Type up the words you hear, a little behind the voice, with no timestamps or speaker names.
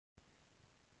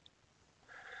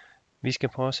Vi skal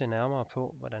prøve at se nærmere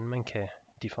på, hvordan man kan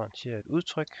differentiere et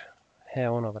udtryk,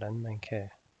 herunder hvordan man kan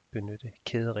benytte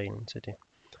kædereglen til det.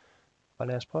 Og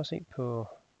lad os prøve at se på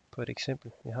et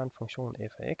eksempel. Vi har en funktion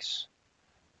f af x,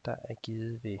 der er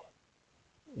givet ved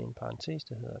en parentes,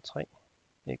 der hedder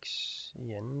 3x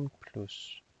i anden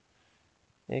plus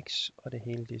x, og det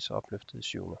hele det er så opløftet i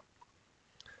syvende.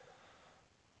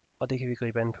 Og det kan vi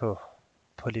gribe an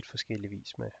på lidt forskellig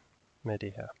vis med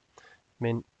det her.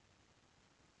 Men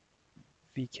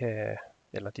vi kan,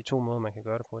 eller de to måder man kan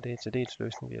gøre det på, det er til dels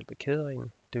løsning ved hjælp af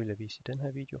kædereglen. Det vil jeg vise i den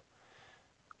her video.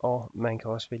 Og man kan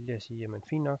også vælge at sige, jamen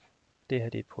fint nok, det her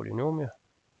det er et polynomie,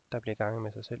 der bliver ganget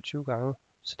med sig selv 20 gange,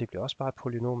 så det bliver også bare et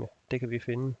polynomie. Det kan vi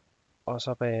finde, og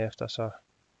så bagefter så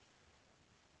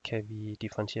kan vi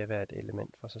differentiere hvert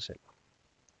element for sig selv.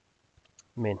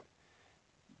 Men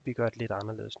vi gør det lidt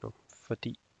anderledes nu,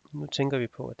 fordi nu tænker vi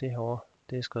på, at det herovre,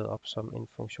 det er skrevet op som en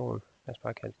funktion, lad os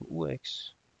bare kalde den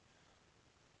ur-x,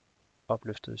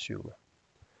 opløftet i syvende.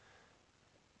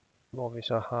 Hvor vi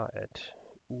så har, at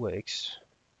ur-x,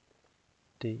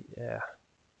 det er,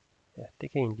 ja,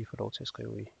 det kan I egentlig få lov til at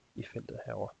skrive i feltet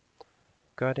herover.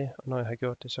 Gør det, og når jeg har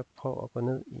gjort det, så prøv at gå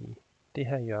ned i det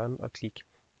her hjørne og klik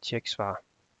tjek svar.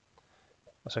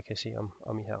 Og så kan jeg se,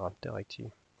 om I har ramt det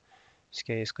rigtige.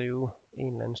 Skal jeg skrive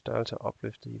en eller anden størrelse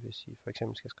opløftet i, hvis I for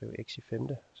eksempel skal skrive x i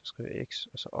femte, så skriver jeg x,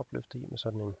 og så opløftet i med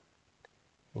sådan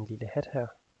en lille hat her,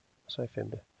 og så i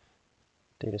femte.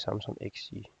 Det er det samme som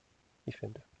x i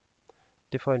femte.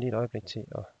 Det får jeg lige et øjeblik til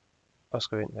at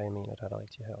skrive ind, hvad jeg mener, der er det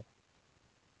rigtige heroppe.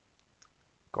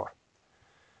 Godt.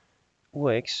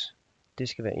 Ur-x, det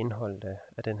skal være indholdet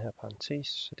af den her parentes,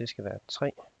 så det skal være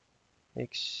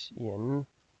 3x i anden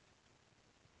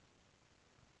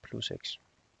plus x.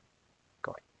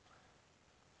 Godt.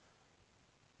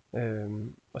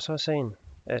 Og så er sagen,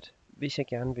 at hvis jeg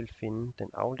gerne vil finde den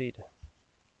afledte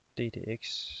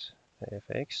ddx af f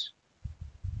af x,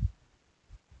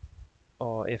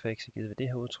 og f af x er givet ved det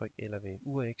her udtryk, eller ved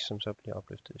ur-x, som så bliver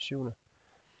opløftet i syvende,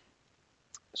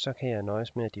 så kan jeg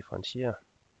nøjes med at differentiere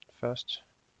først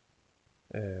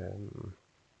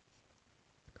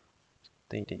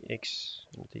ddx,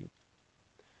 eller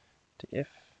df,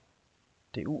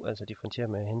 du, altså differentiere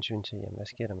med hensyn til, jamen, hvad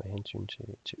sker der med hensyn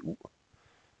til u.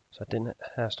 Så den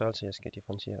her størrelse, jeg skal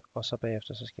differentiere, og så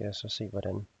bagefter så skal jeg så se,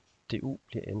 hvordan du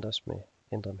bliver ændret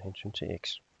med hensyn til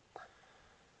x.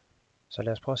 Så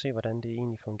lad os prøve at se, hvordan det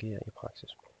egentlig fungerer i praksis.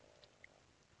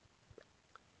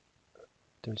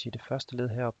 Det vil sige, at det første led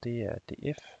heroppe, det er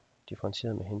df,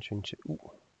 differentieret med hensyn til u.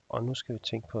 Og nu skal vi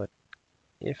tænke på, at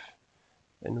f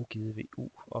er nu givet ved u,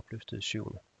 opløftet i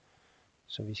syvende.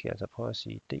 Så vi skal altså prøve at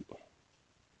sige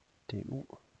du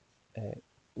er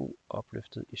u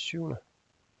opløftet i syvende.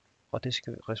 Og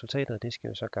resultatet af det skal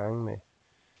vi så gange med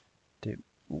du,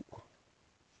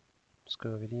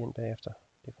 skriver vi lige ind bagefter,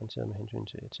 differentieret med hensyn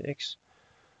til x,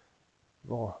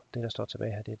 hvor det der står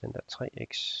tilbage her, det er den der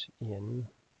 3x i anden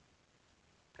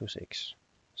plus x,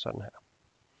 sådan her.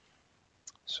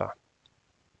 Så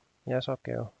jeres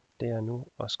opgave, det er nu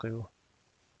at skrive,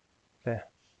 hvad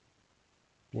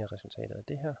bliver resultatet af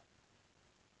det her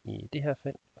i det her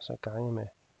felt, og så gange med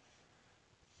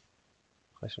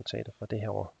resultatet fra det her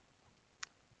år.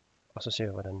 Og så ser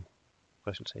vi, hvordan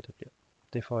resultatet bliver.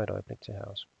 Det får jeg et øjeblik til her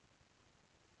også.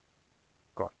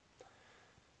 Godt.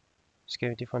 Skal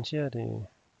vi differentiere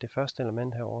det første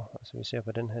element herover, altså vi ser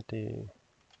på den her, du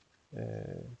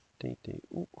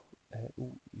af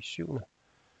u i syvende,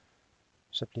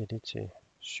 så bliver det til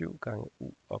 7 gange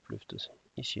u opløftet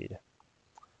i sjette.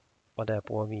 Og der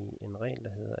bruger vi en regel, der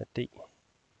hedder, at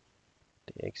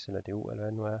dx eller du, eller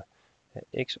hvad det nu er,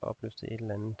 af x opløftet i et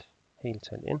eller andet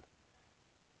heltal n,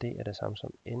 det er det samme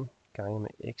som n gange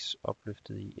med x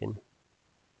opløftet i n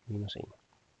minus 1.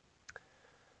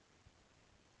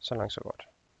 Så langt så godt.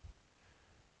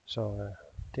 Så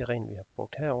det er reglen, vi har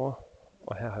brugt herover,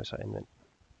 og her har vi så anvendt.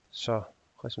 Så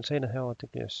resultatet herover,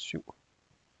 det bliver 7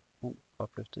 u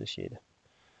opløftet i sjette.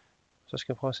 Så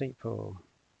skal jeg prøve at se på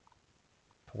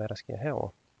hvad der sker herover.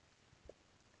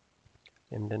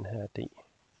 Jamen den her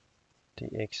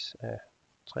dx er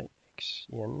 3x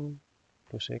i anden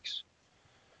plus x,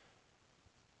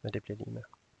 hvad det bliver lige med.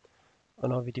 Og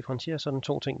når vi differentierer sådan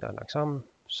to ting, der er lagt sammen,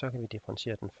 så kan vi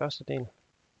differentiere den første del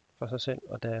for sig selv,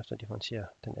 og derefter differentiere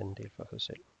den anden del for sig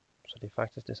selv. Så det er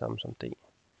faktisk det samme som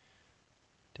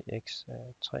dx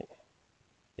er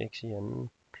 3x i anden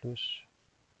plus,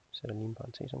 sætter lige en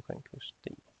parentes omkring, plus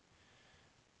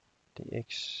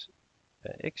dx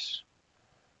er x.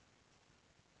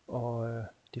 Og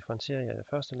differentierer jeg det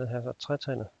første led her, så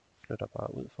tretallet flytter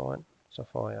bare ud foran, så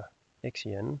får jeg x i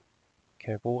anden.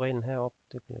 Kan vi bruge reglen heroppe,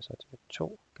 det bliver så til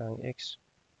 2 gange x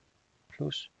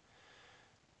plus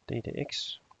det er det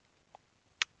x.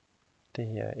 Det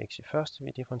her er x i første,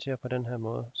 vi differentierer på den her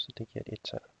måde, så det giver et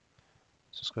 1-tal.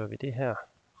 Så skriver vi det her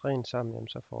rent sammen, jamen,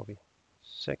 så får vi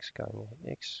 6 gange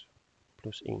x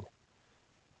plus 1.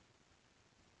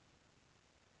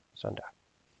 Sådan der.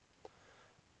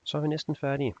 Så er vi næsten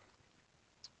færdige.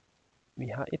 Vi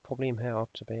har et problem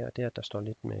heroppe tilbage, og det er, at der står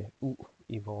lidt med u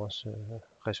i vores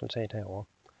resultat herovre.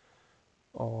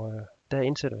 Og der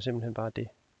indsætter vi simpelthen bare det,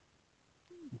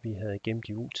 vi havde gemt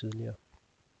i u tidligere.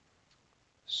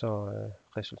 Så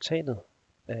resultatet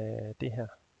af det her,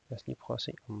 lad os lige prøve at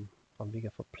se, om vi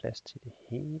kan få plads til det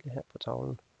hele her på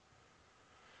tavlen.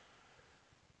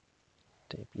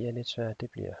 Det bliver lidt svært.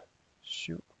 Det bliver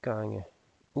 7 gange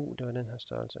u, det var den her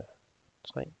størrelse.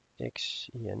 3x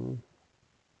i anden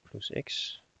plus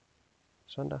x.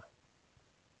 Sådan der.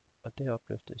 Og det er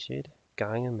opløftet i 6.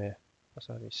 Gange med, og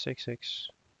så har vi 6x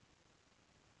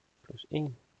plus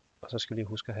 1. Og så skal vi lige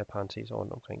huske at have parenteser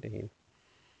rundt omkring det hele.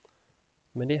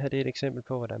 Men det her det er et eksempel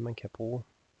på, hvordan man kan bruge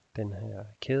den her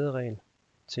kæderegel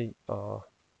til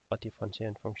at differentiere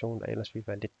en funktion, der ellers ville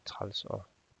være lidt træls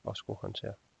at skulle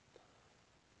håndtere.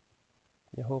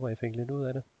 Jeg håber, I fik lidt ud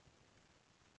af det.